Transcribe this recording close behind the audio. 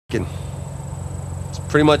That's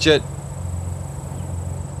pretty much it.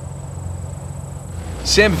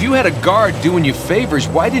 Sam, if you had a guard doing you favors,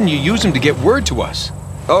 why didn't you use him to get word to us?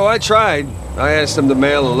 Oh, I tried. I asked him to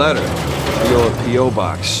mail a letter to your P.O.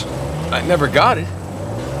 box. I never got it.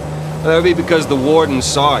 That would be because the warden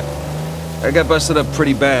saw it. I got busted up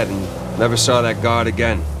pretty bad and never saw that guard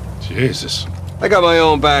again. Jesus. I got my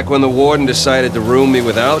own back when the warden decided to room me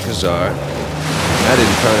with Alcazar. That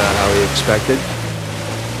didn't turn out how he expected.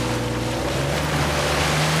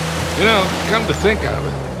 You know, come to think of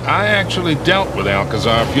it, I actually dealt with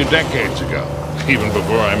Alcazar a few decades ago, even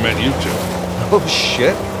before I met you two. Oh,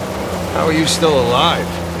 shit. How are you still alive?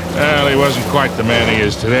 Well, he wasn't quite the man he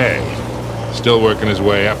is today. Still working his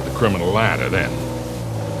way up the criminal ladder then.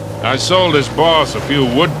 I sold his boss a few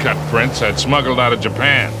woodcut prints I'd smuggled out of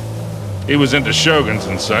Japan. He was into shoguns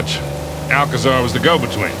and such. Alcazar was the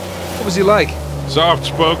go-between. What was he like?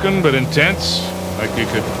 Soft-spoken but intense, like he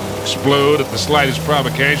could explode at the slightest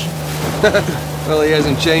provocation. Well, he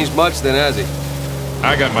hasn't changed much then, has he?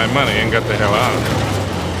 I got my money and got the hell out of there.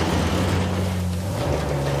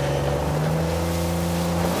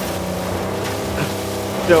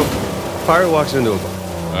 So, Pirate walks into a bar.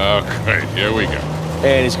 Oh, great. Here we go.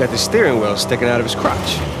 And he's got the steering wheel sticking out of his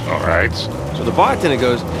crotch. All right. So the bartender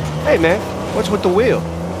goes, "Hey, man, what's with the wheel?"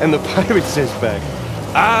 And the pirate says back,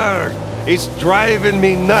 "Arr, it's driving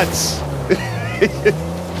me nuts."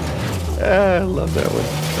 I love that one.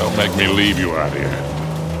 Don't make me leave you out here.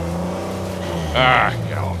 Ah,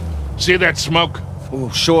 hell. See that smoke? Ooh,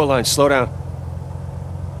 shoreline, slow down.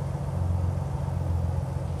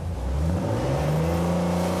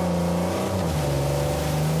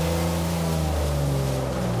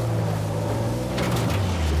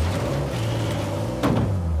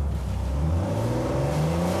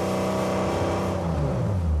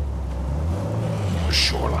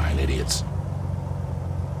 Shoreline, idiots.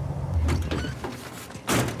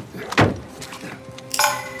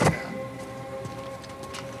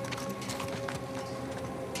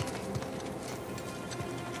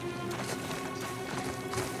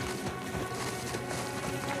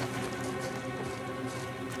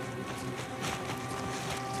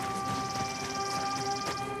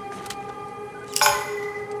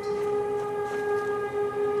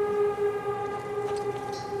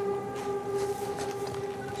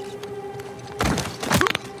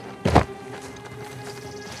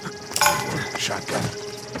 Shotgun.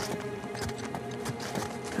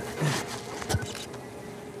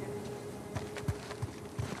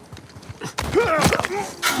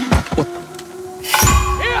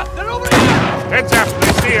 Here! They're over here! Heads up,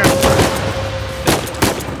 they see us.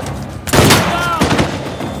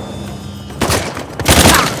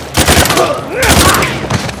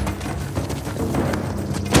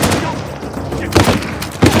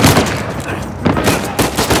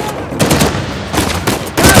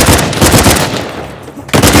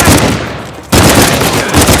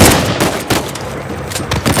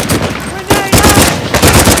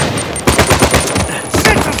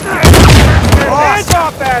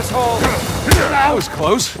 That was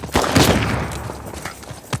close.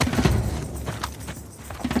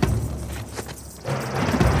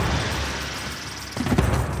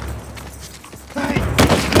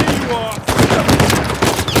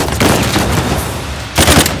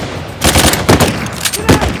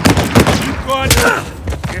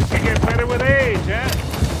 Guess you get better with age, huh?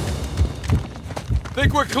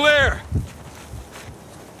 Think we're clear.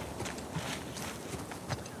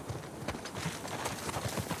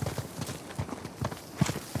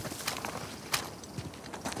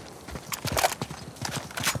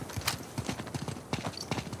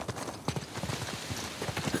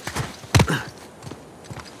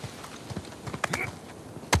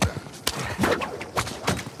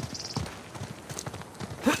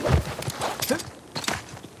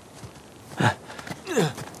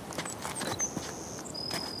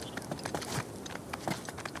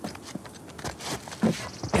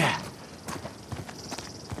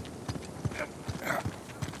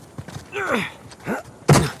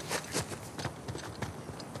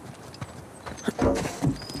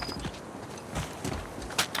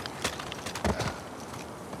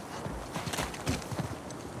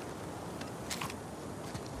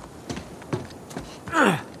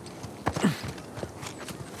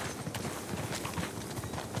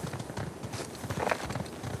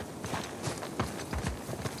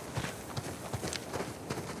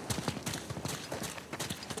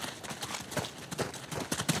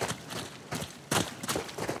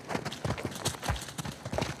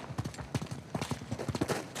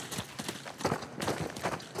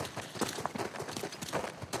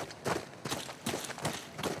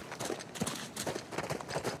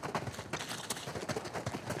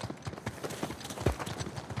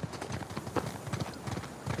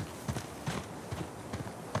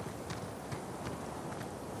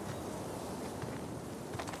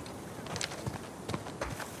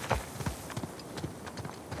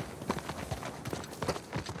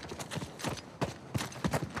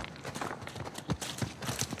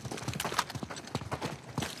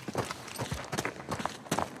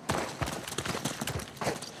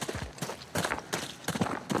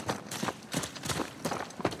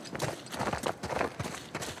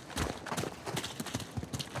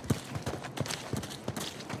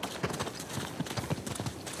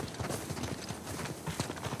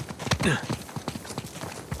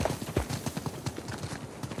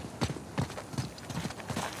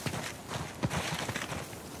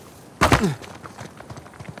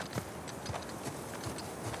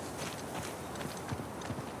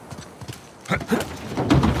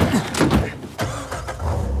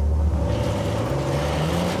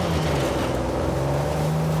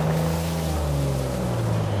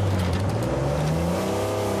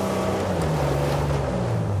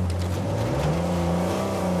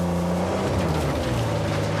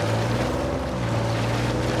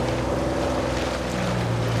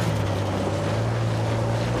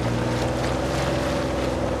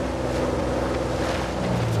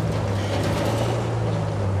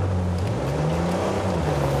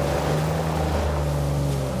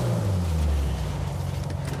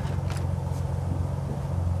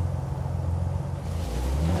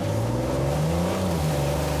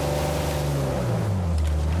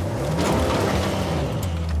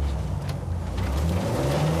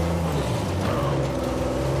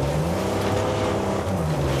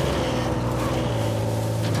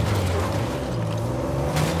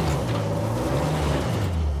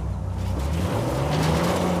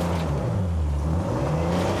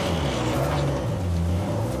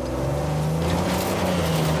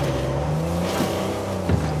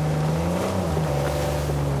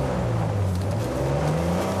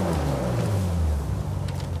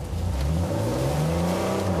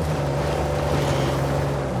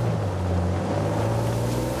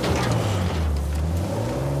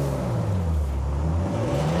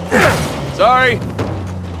 Sorry.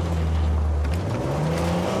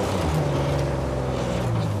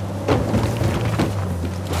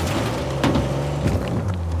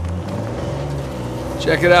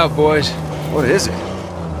 Check it out, boys. What is it?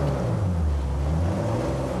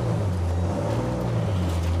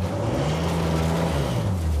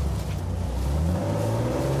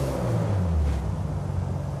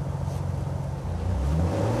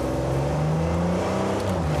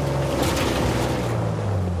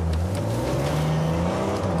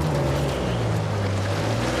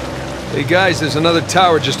 Hey guys, there's another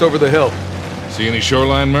tower just over the hill. See any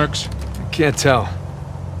shoreline marks? Can't tell.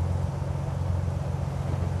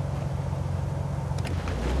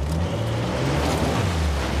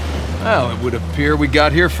 Well, it would appear we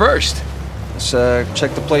got here first. Let's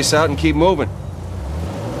check the place out and keep moving.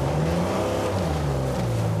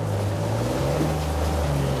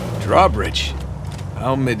 Drawbridge.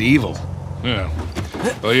 How medieval. Yeah.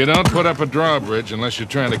 Well, you don't put up a drawbridge unless you're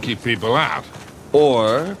trying to keep people out.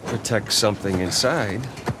 Or protect something inside.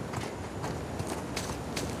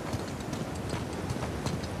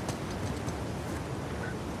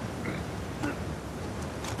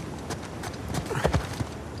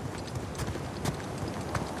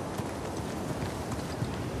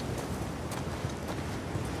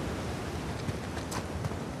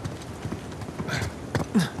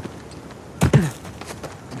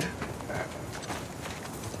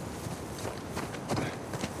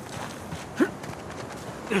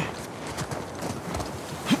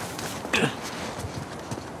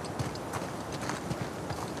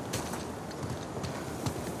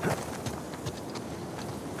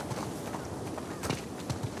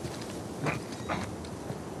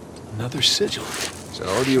 Another sigil.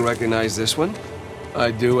 So, do you recognize this one? I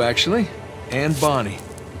do, actually. Anne Bonny.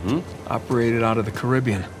 Operated out of the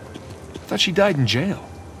Caribbean. I thought she died in jail.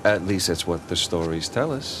 At least that's what the stories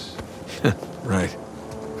tell us. Right.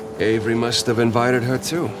 Avery must have invited her,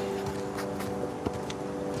 too.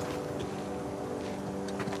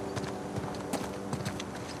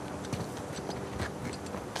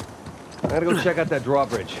 I gotta go check out that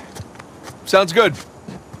drawbridge. Sounds good.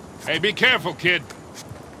 Hey, be careful, kid.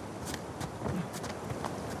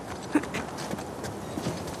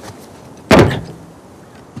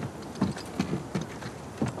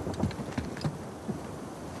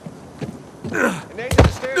 Nathan,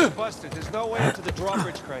 the stairs are busted. There's no way into the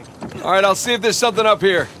drawbridge crank. All right, I'll see if there's something up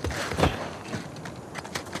here.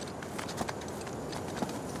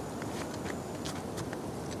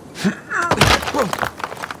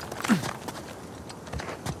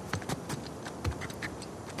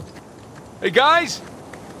 Hey, guys!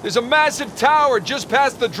 There's a massive tower just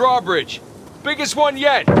past the drawbridge. Biggest one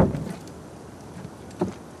yet.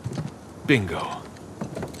 Bingo.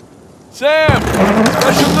 Sam!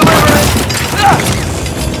 Special delivery! Ah!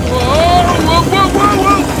 Whoa, whoa, whoa, whoa,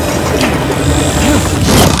 whoa!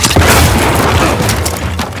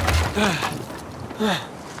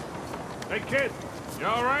 Hey, kid. You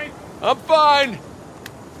all right? I'm fine.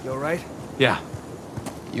 You alright? Yeah.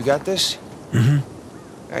 You got this?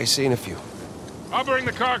 I see in a few. I'll bring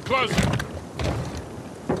the car closer.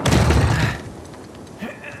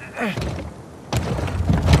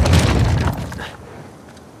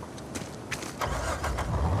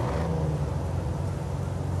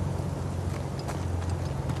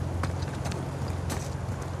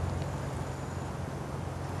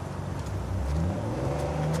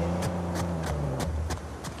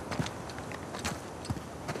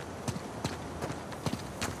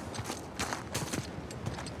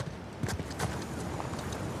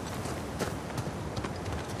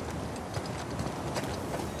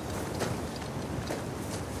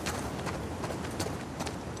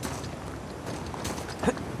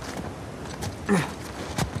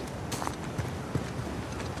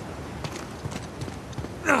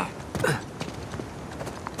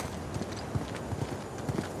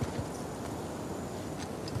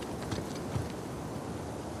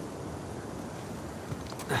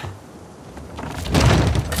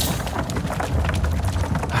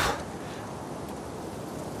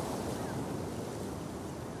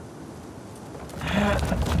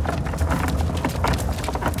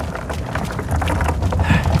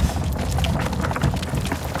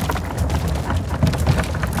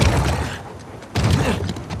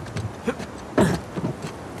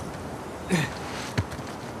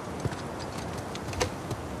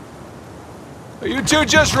 You two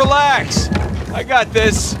just relax. I got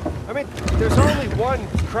this. I mean, there's only one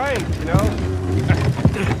crank, you know?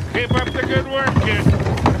 Keep up the good work, kid.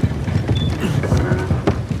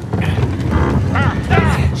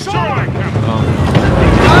 Sure I come.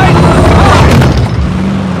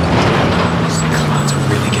 These clowns are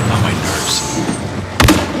really getting on my nerves.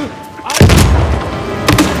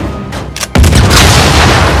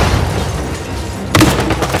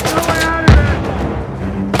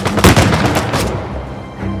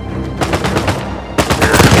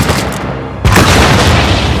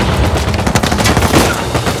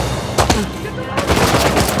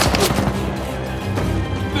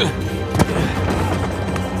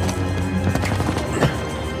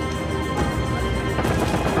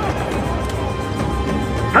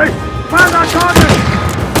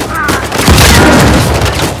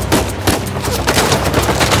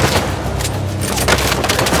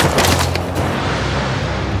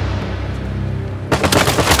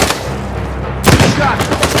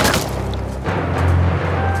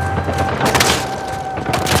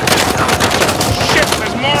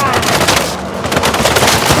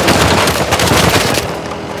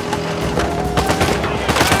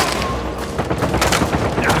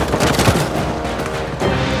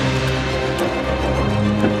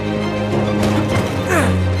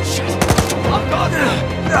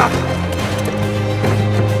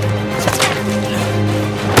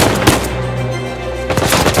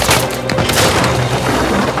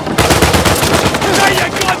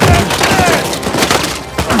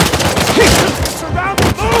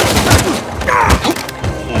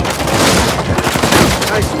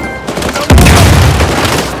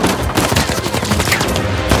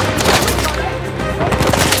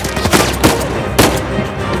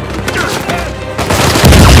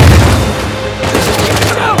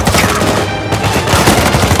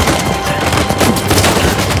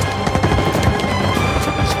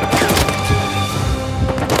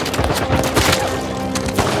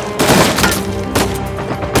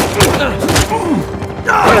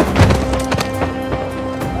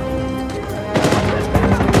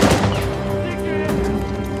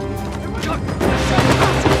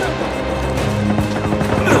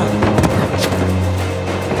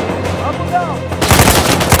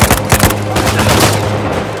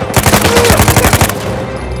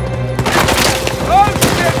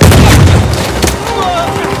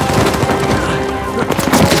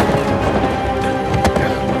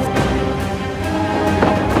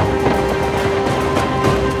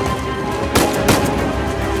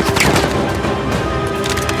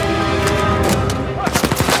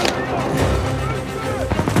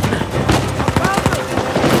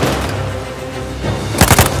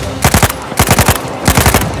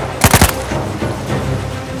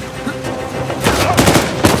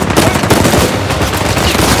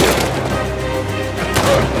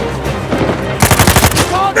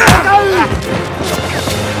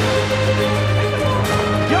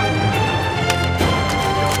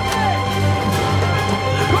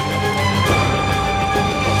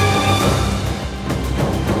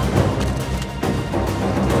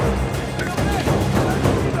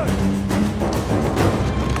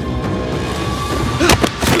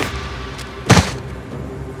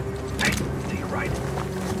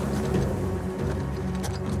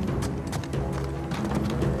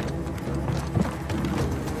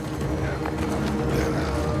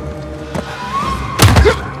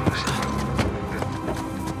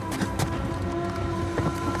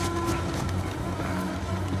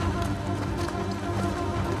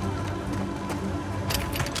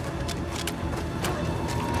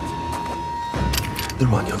 They're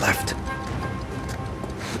on your left.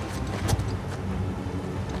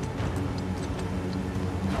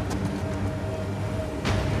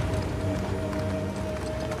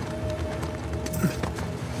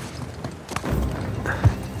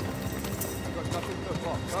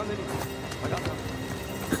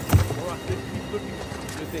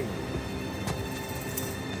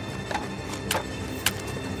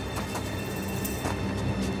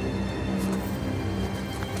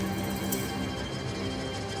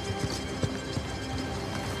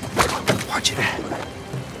 Watch it.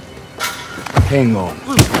 Hang on.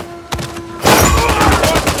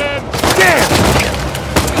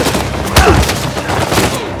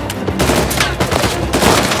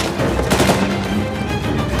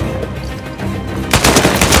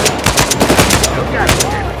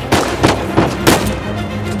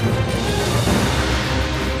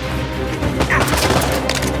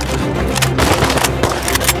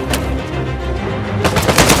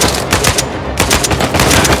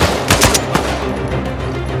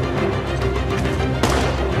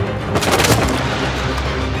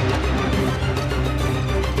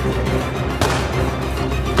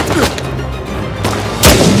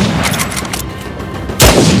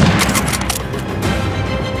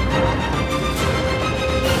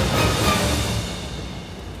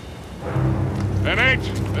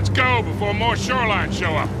 Let's go before more shoreline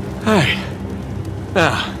show up. Hey.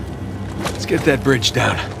 Now, let's get that bridge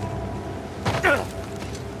down.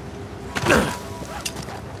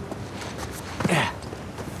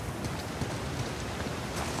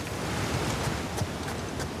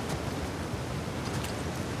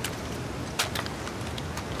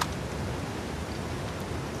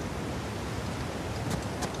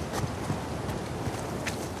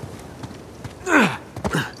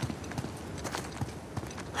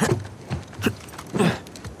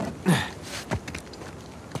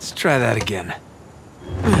 Let's try that again.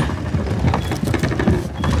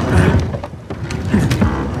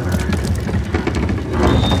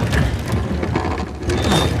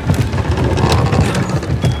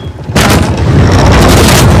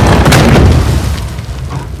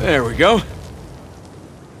 There we go.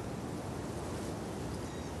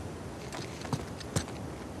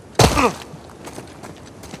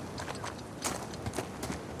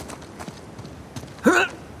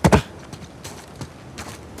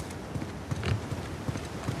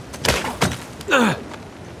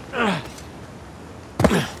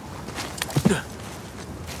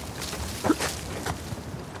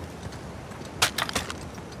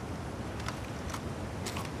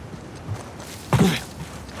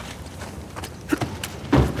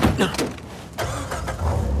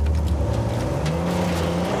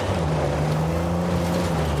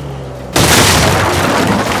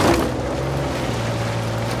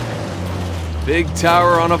 Big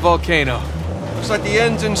tower on a volcano. Looks like the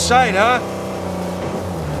end's in sight, huh?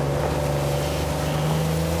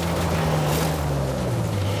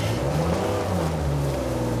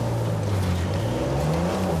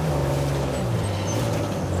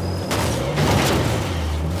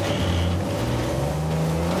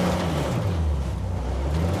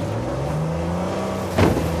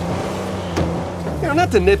 You know,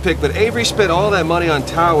 not to nitpick, but Avery spent all that money on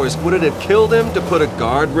towers. Would it have killed him to put a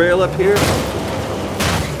guardrail up here?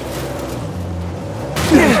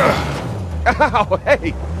 Ow,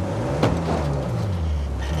 hey!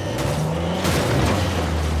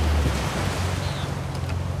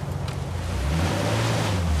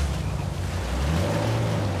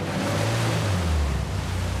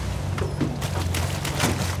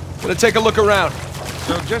 Gonna take a look around.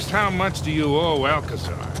 So just how much do you owe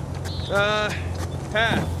Alcazar?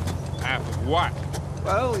 Half. Half of what?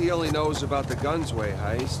 Well, he only knows about the Gunsway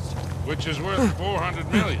heist. Which is worth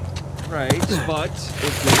 400 million. Right, but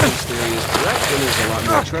if Nathan's theory is correct, then there's a lot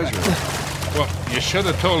more treasure. Well, you should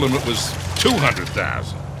have told him it was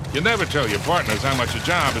 200,000. You never tell your partners how much a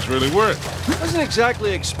job is really worth. I wasn't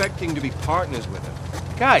exactly expecting to be partners with him.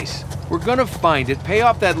 Guys, we're gonna find it, pay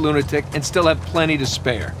off that lunatic, and still have plenty to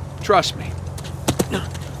spare. Trust me.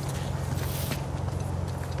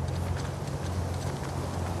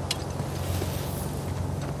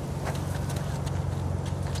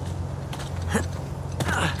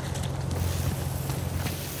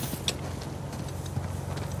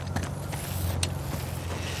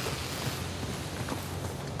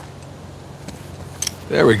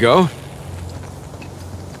 There we go.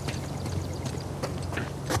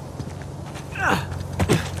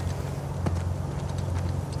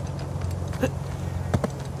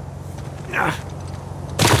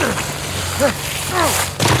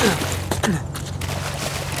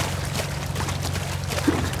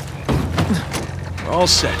 All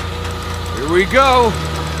set. Here we go.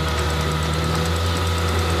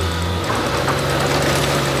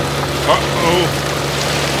 Uh-oh.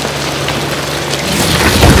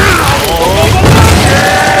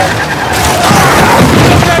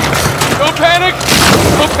 Don't panic!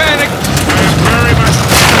 Don't panic! There's very much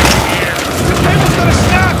here. The cable's gonna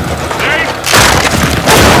snap! Hey!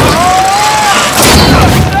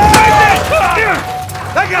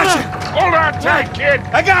 I got you! Hold on tight, kid!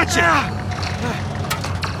 I got you!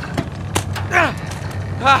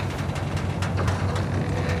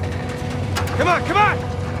 Come on, come on!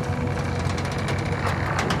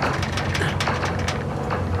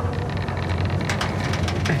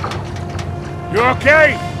 You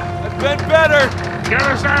okay? I've been better! Get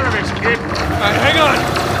us out of this, kid! Alright, hang on!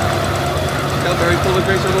 Hail Mary, full of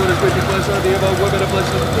grace, our Lord is with you, blessed are thee among women, and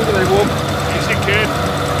blessed is the fruit of thy womb. Easy, kid.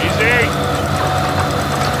 Easy.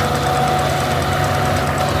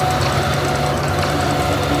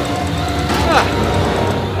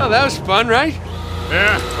 Oh, that was fun, right?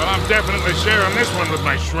 Yeah, well, I'm definitely sharing this one with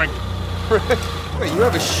my shrink. Wait, you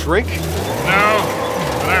have a shrink? No,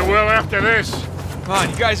 but I will after this. Come on,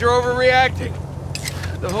 you guys are overreacting.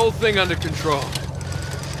 The whole thing under control.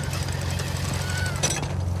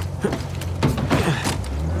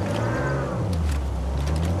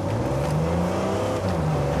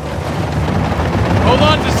 Hold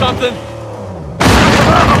on to something.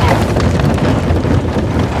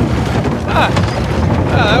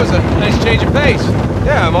 That was a nice change of pace.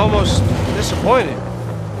 Yeah, I'm almost disappointed.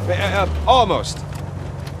 Almost.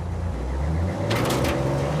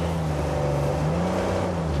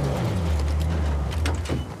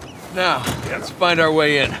 Now, let's find our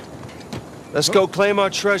way in. Let's go claim our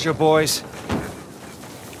treasure, boys.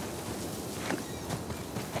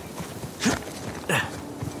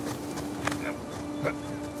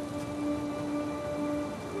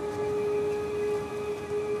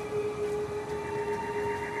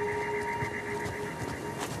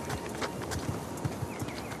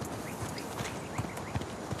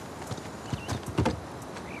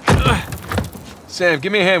 Sam,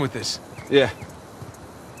 give me a hand with this. Yeah.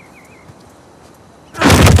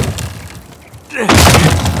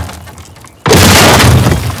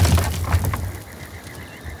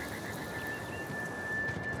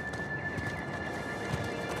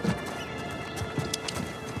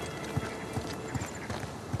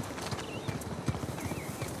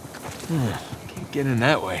 Can't get in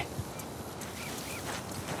that way.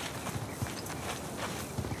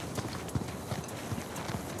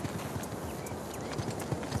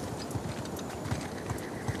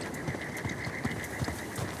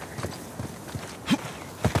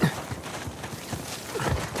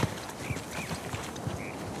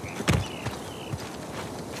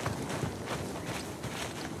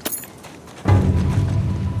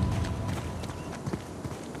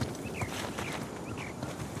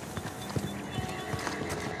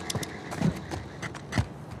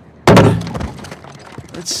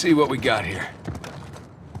 Let's see what we got here.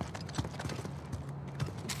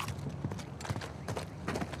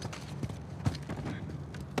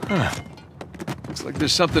 Huh. Looks like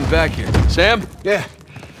there's something back here. Sam? Yeah.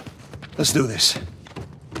 Let's do this.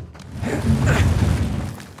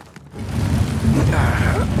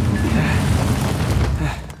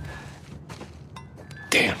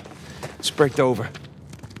 Damn. It's braked over.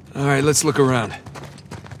 All right, let's look around.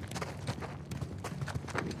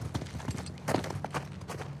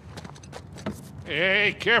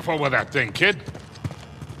 Hey, careful with that thing, kid.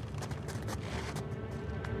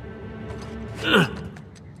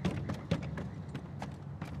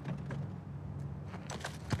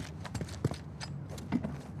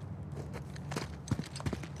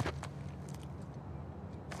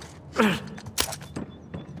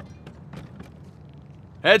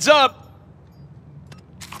 Heads up!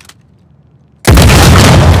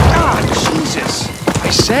 Ah, Jesus! I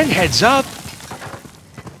said heads up!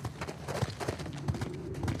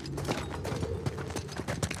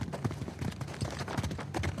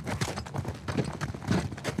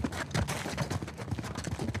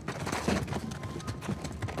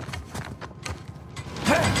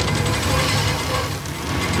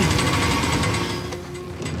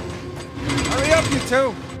 Hurry up, you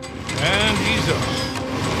two! And he's up.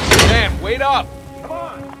 Sam, wait up! Come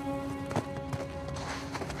on!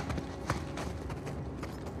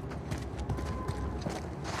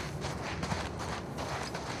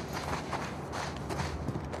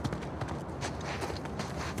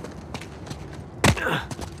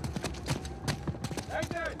 Hey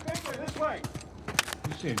there, Victor, this way!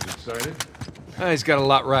 He seems excited. He's got a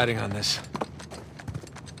lot riding on this.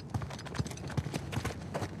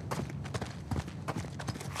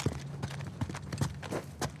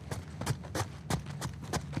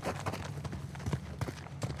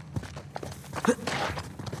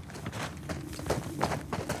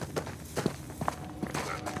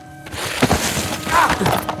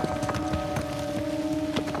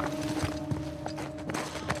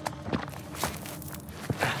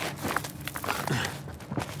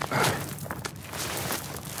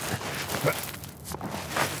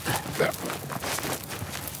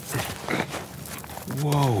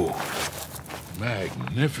 Whoa.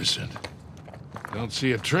 Magnificent. Don't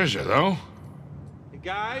see a treasure, though. Hey,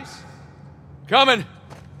 guys? Coming!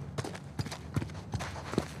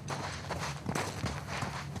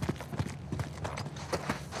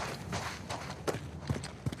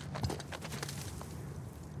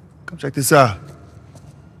 Come check this out.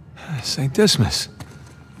 St. Dismas.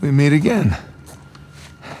 We meet again.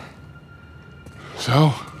 So,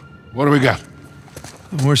 what do we got?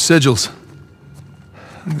 More sigils.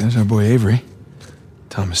 There's our boy Avery.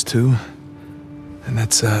 Thomas, too. And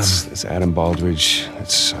that's, That's Adam Baldridge,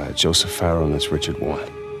 that's Joseph Farrow, and that's Richard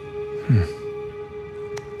Warren.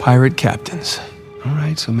 pirate captains. All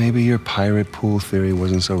right, so maybe your pirate pool theory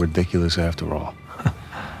wasn't so ridiculous after all.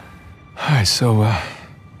 All right, so,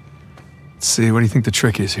 let's see, what do you think the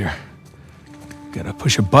trick is here? Gotta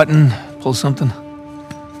push a button, pull something?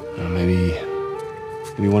 Maybe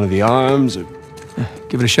one of the arms, or...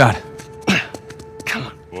 Give it a shot. Come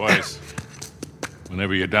on. Boys,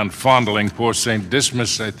 whenever you're done fondling poor St.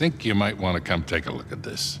 Dismas, I think you might want to come take a look at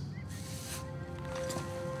this.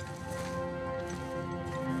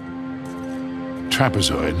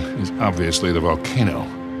 Trapezoid is obviously the volcano.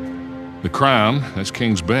 The crown, that's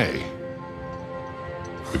King's Bay.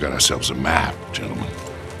 We got ourselves a map, gentlemen.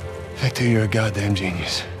 Victor, you're a goddamn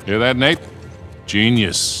genius. Hear that, Nate?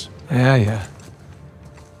 Genius. Yeah.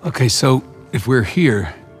 Okay, so if we're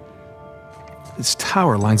here, this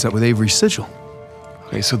tower lines up with Avery's sigil.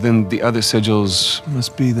 Okay, so then the other sigils...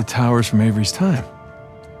 Must be the towers from Avery's time.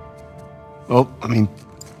 Well, I mean,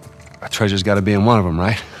 a treasure's got to be in one of them,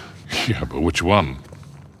 right? Yeah, but which one?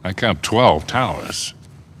 I count 12 towers.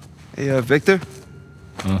 Hey, Victor?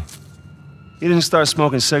 Huh? You didn't start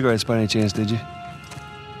smoking cigarettes by any chance, did you?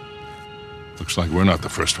 Looks like we're not the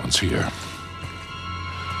first ones here.